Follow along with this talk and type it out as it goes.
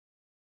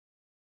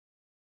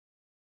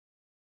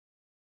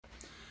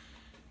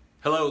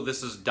Hello,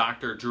 this is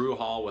Dr. Drew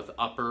Hall with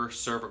Upper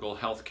Cervical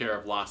Healthcare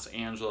of Los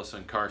Angeles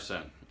and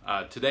Carson.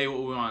 Today what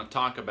we want to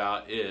talk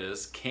about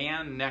is,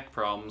 can neck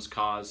problems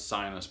cause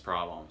sinus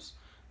problems?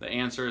 The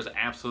answer is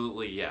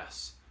absolutely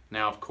yes.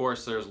 Now, of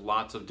course, there's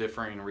lots of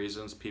differing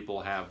reasons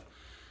people have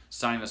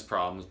sinus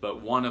problems,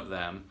 but one of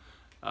them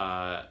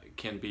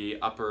can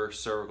be upper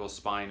cervical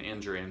spine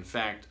injury. In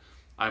fact,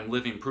 I'm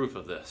living proof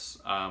of this.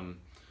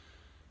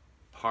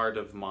 Part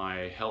of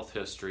my health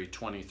history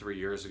 23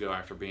 years ago,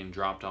 after being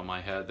dropped on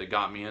my head, that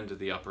got me into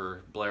the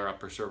Blair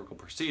upper cervical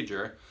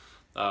procedure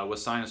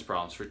was sinus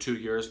problems. For 2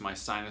 years my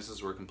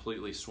sinuses were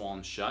completely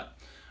swollen shut.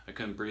 I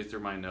couldn't breathe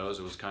through my nose.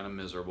 It was kind of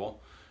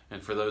miserable.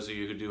 And for those of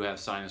you who do have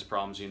sinus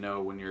problems, you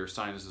know when your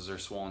sinuses are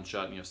swollen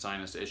shut and you have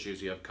sinus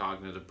issues, you have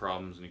cognitive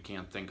problems and you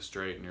can't think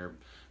straight and your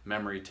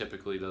memory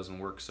typically doesn't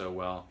work so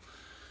well.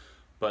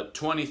 But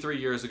 23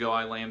 years ago,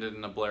 I landed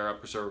in a Blair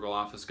upper cervical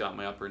office, got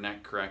my upper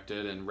neck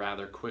corrected, and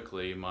rather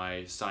quickly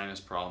my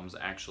sinus problems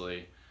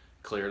actually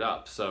cleared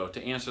up. So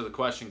to answer the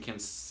question,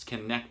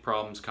 can neck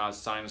problems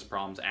cause sinus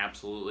problems?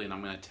 Absolutely, and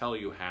I'm going to tell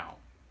you how.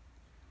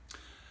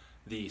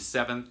 The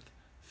seventh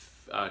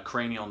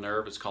cranial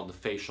nerve, it's called the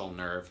facial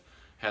nerve,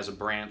 has a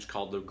branch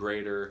called the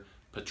greater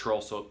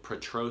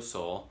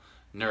petrosal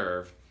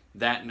nerve.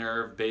 That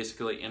nerve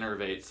basically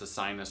innervates the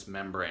sinus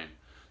membrane.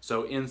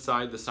 So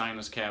inside the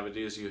sinus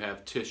cavities you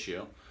have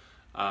tissue,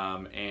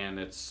 and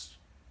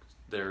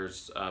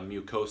there's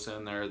mucosa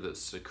in there that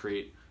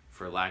secrete,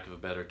 for lack of a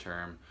better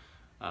term,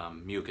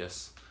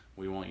 mucus.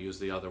 We won't use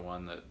the other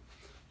one that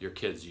your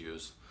kids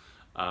use.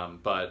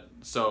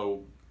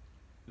 So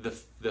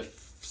the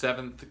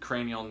seventh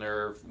cranial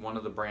nerve, one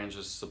of the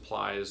branches,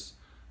 supplies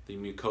the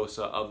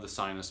mucosa of the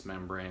sinus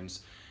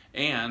membranes.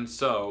 And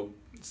so,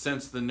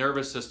 since the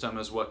nervous system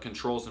is what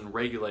controls and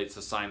regulates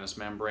the sinus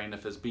membrane,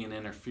 if it's being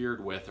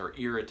interfered with or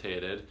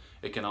irritated,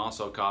 it can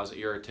also cause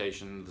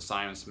irritation of the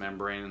sinus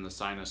membrane and the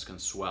sinus can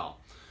swell.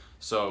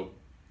 So,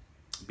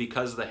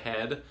 because the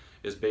head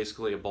is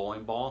basically a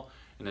bowling ball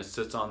and it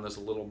sits on this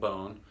little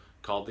bone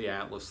called the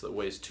atlas that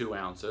weighs 2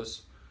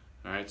 ounces,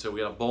 all right, so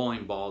we got a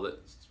bowling ball that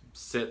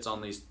sits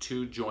on these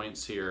 2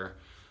 joints here,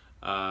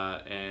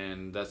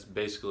 and that's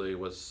basically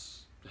what's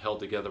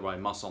held together by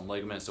muscle and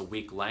ligament. It's a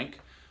weak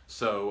link.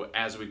 So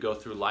as we go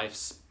through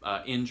life's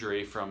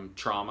injury from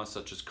trauma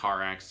such as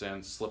car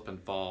accidents, slip and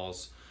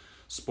falls,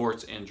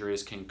 sports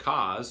injuries can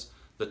cause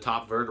the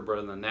top vertebra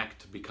in the neck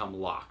to become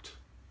locked.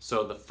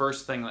 So the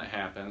first thing that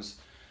happens,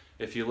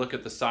 if you look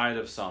at the side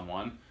of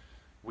someone,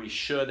 we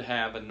should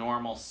have a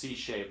normal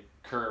C-shaped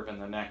curve in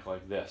the neck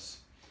like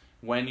this.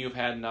 When you've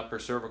had an upper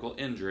cervical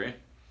injury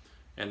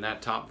and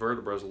that top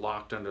vertebra is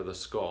locked under the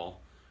skull,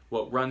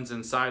 what runs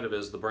inside of it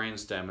is the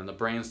brainstem, and the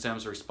brainstem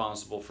is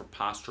responsible for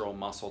postural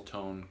muscle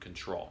tone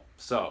control.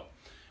 So,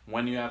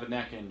 when you have a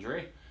neck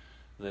injury,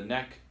 the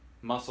neck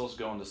muscles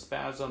go into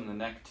spasm, the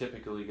neck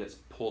typically gets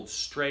pulled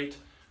straight.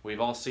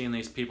 We've all seen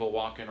these people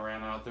walking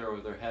around out there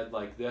with their head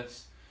like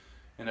this,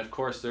 and of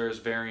course there's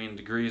varying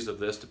degrees of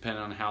this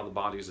depending on how the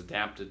body's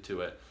adapted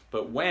to it.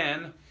 But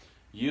when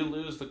you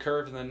lose the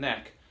curve in the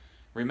neck,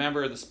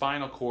 remember, the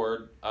spinal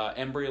cord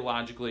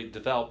embryologically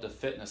developed to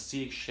fit in a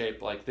C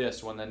shape like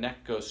this. When the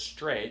neck goes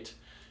straight,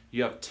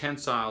 you have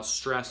tensile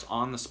stress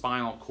on the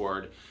spinal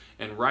cord,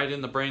 and right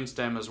in the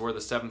brainstem is where the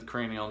seventh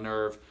cranial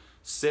nerve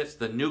sits,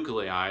 the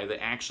nuclei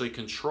that actually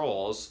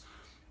controls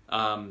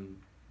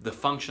the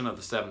function of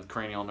the seventh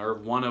cranial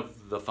nerve. One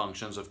of the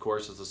functions, of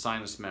course, is the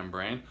sinus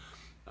membrane.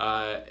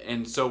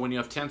 And so when you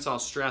have tensile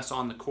stress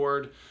on the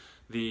cord,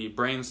 the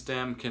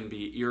brainstem can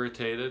be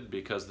irritated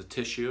because the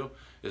tissue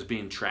is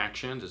being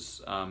tractioned.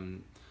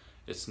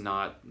 It's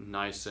not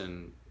nice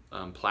and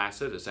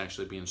placid. It's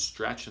actually being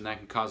stretched, and that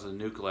can cause the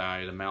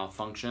nuclei to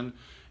malfunction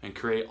and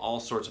create all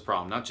sorts of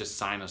problems, not just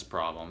sinus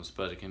problems,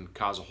 but it can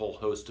cause a whole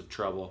host of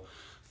trouble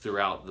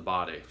throughout the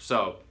body.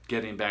 So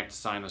getting back to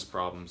sinus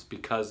problems,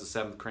 because the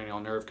seventh cranial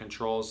nerve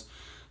controls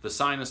the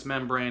sinus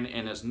membrane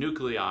and its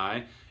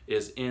nuclei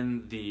is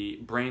in the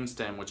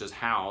brainstem, which is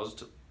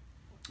housed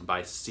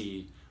by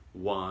C1,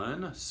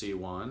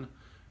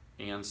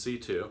 and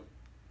C2.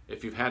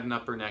 If you've had an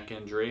upper neck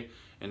injury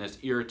and it's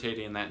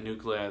irritating that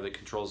nuclei that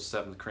controls the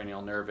seventh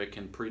cranial nerve, it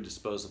can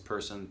predispose the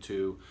person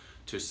to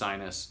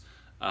sinus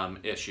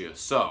issues.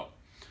 So,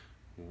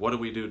 what do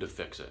we do to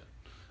fix it?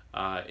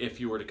 If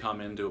you were to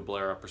come into a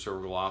Blair upper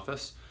cervical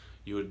office,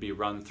 you would be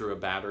run through a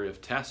battery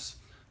of tests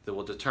that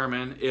will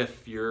determine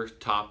if your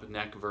top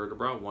neck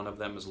vertebra, one of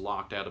them, is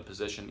locked out of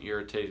position,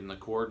 irritating the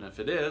cord, and if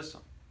it is,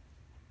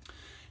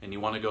 and you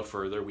want to go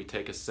further, we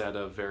take a set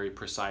of very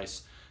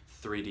precise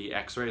 3D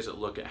x-rays that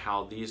look at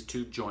how these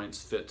 2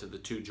 joints fit to the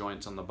 2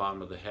 joints on the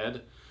bottom of the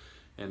head,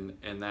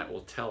 and that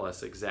will tell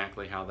us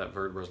exactly how that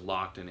vertebra is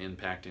locked and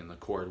impacting the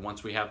cord.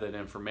 Once we have that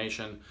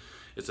information,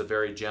 it's a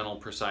very gentle,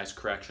 precise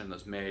correction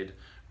that's made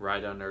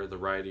right under the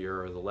right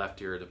ear or the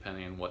left ear,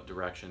 depending on what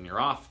direction you're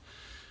off.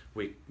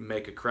 We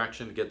make a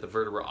correction to get the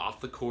vertebra off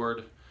the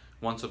cord.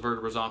 Once the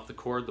vertebra is off the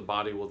cord, the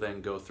body will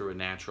then go through a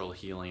natural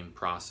healing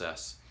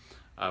process.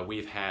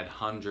 We've had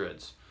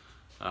hundreds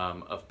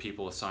of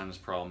people with sinus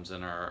problems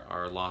in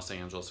our Los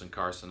Angeles and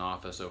Carson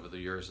office over the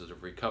years that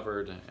have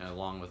recovered, and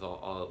along with a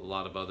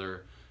lot of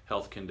other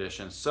health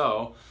conditions.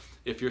 So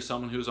if you're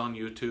someone who's on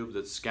YouTube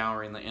that's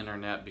scouring the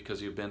internet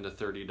because you've been to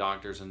 30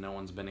 doctors and no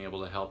one's been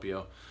able to help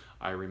you,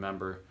 I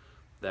remember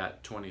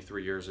that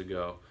 23 years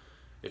ago.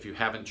 If you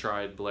haven't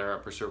tried Blair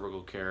Upper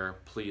Cervical Care,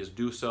 please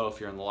do so. If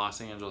you're in the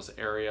Los Angeles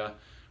area,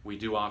 we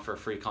do offer a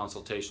free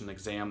consultation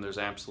exam. There's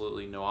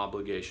absolutely no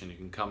obligation. You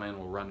can come in,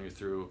 we'll run you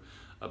through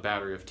a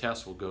battery of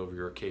tests, we'll go over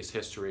your case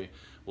history,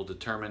 we'll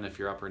determine if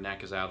your upper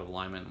neck is out of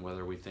alignment and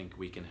whether we think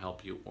we can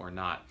help you or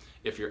not.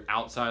 If you're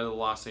outside of the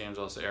Los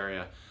Angeles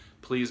area,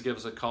 please give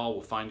us a call.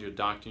 We'll find you a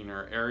doctor in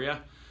your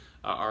area.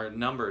 Our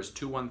number is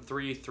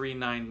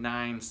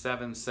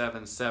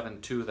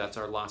 213-399-7772. That's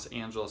our Los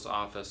Angeles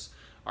office.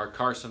 Our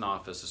Carson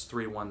office is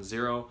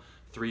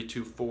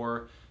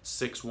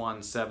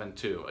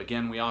 310-324-6172.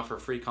 Again, we offer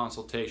free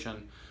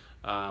consultation.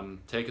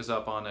 Take us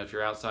up on it. If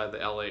you're outside the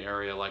LA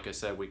area, like I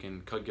said,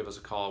 give us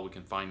a call. We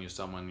can find you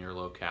someone in your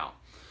locale.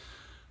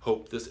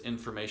 Hope this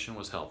information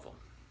was helpful.